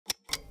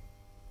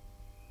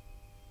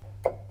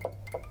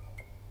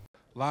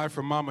Live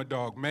from Mama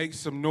Dog. Make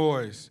some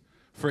noise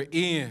for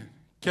Ian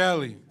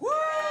Kelly. Woo!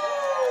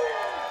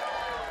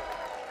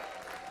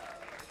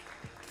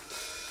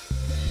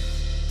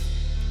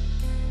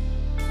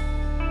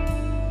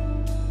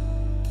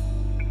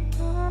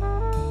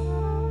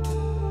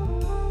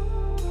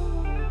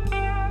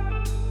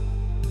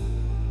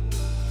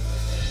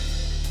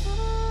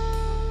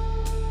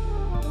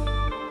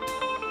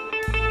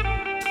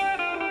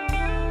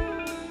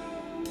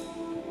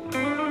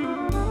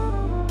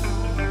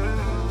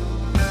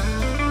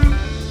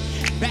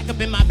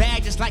 In my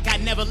bag just like I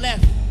never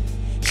left.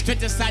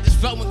 Strength inside this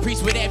flow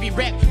increased with every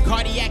rep.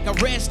 Cardiac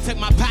arrest took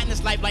my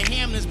partner's life like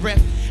Hamlin's breath.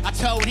 I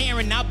told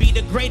Aaron I'll be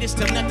the greatest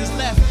till nothing's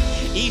left.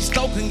 East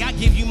Oakland, I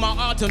give you my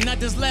all till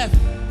nothing's left.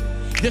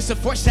 There's a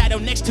foreshadow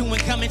next to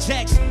incoming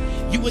checks.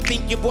 You would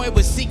think your boy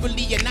was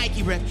secretly a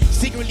Nike rep.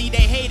 Secretly they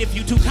hate if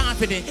you too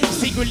confident.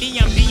 Secretly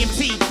I'm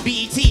DMT,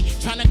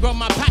 BET, trying to grow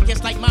my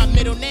pockets like my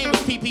middle name was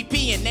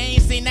PPP, and they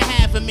ain't seen the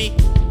half of me.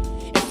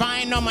 If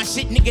I ain't on my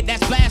shit, nigga,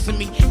 that's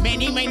blasphemy. Man,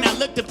 he may not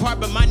look the part,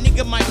 but my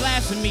nigga might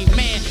blaspheme.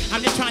 Man,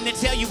 I'm just trying to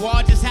tell you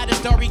all just how the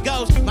story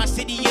goes. My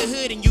city, your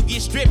hood, and you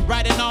get stripped,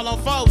 riding all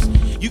on foes.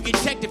 You get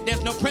checked if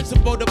there's no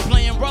principle to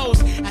playing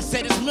roles. I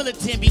said it's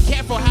militant, be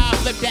careful how I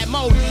flip that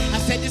mode. I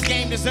said this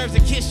game deserves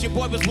a kiss, your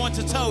boy was once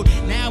a toad.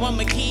 Now I'm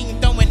a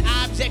king, throwing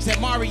objects at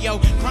Mario.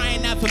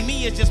 Crying out for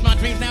me is just my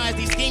dreams now as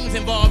these schemes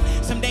involved.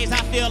 Some days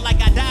I feel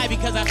like I die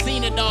because I've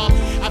seen it all.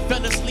 I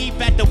fell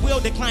asleep at the wheel,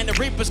 declined the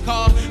Reaper's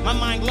call. My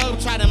mind globe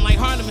tried like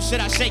Harlem, should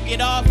I shake it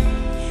off?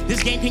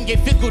 This game can get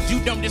fickle, you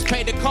don't just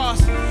pay the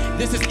cost.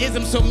 This is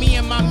ism, so me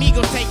and my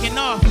amigo taking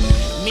off.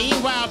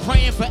 Meanwhile,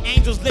 praying for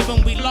angels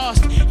living we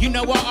lost. You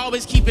know I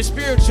always keep it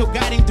spiritual,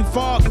 guiding through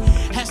fog.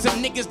 Had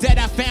some niggas that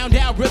I found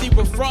out really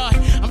were fraud.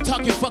 I'm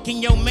talking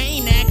fucking your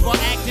main act while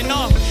acting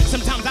off.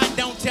 Sometimes I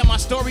don't tell my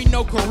story,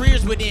 no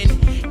careers within.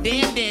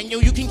 Damn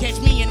Daniel, you can catch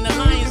me in the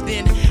lion's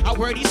den. I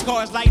wear these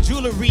scars like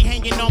jewelry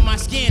hanging on my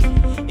skin.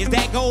 Is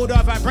that gold or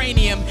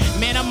vibranium?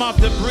 Man, I'm off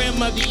the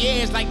brim of the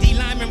edge like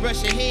D-lineman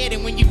rush ahead.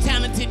 And when you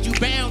talented, you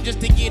bound just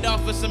to get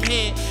off of some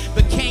head.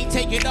 But can't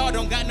take it all,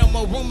 don't got no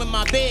more room in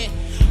my bed.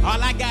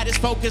 All I got is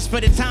focus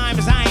for the time,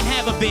 as I ain't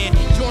have a bed.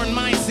 Jordan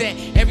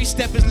mindset, every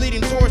step is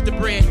leading towards the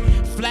bread.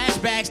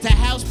 Flashbacks to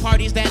house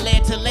parties that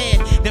led to lead.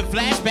 Then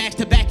flashbacks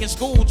to back in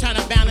school trying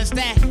to balance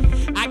that.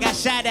 I got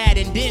shot at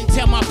and didn't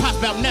tell my pops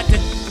about nothing.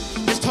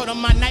 Just told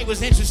him my night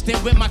was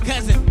interesting with my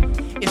cousin.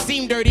 It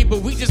seemed dirty,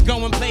 but we just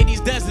go and play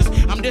these dozens.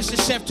 I'm just a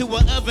chef to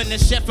an oven, a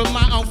chef of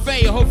my own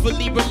fate.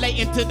 Hopefully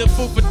relating to the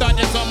food for thought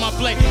that's on my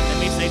plate. Let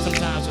me say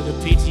sometimes so the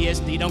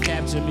PTSD don't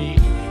capture me.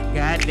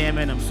 God damn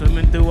it, I'm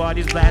swimming through all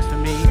these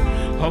blasphemy.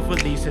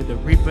 Hopefully, so the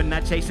Reaper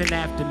not chasing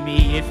after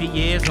me. If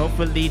he is,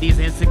 hopefully these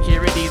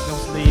insecurities don't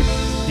sleep.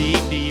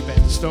 Deep, deep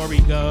as the story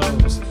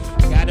goes.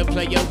 Gotta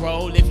play your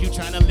role if you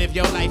tryna live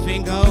your life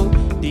and go.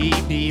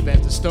 Deep, deep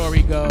as the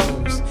story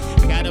goes.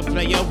 Gotta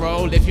play your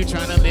role if you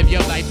tryna live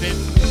your life and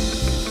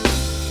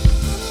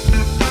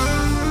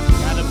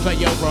gotta play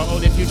your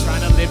role if you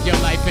tryna live your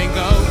life and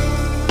go.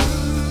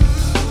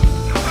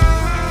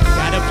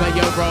 Gotta play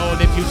your role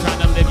if you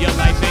tryna live your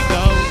life and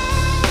go.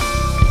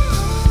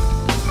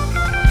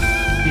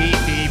 Deep,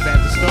 deep as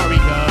the story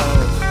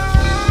goes.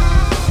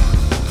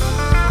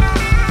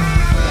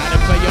 Gotta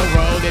play your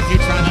role if you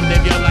tryna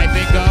live your life.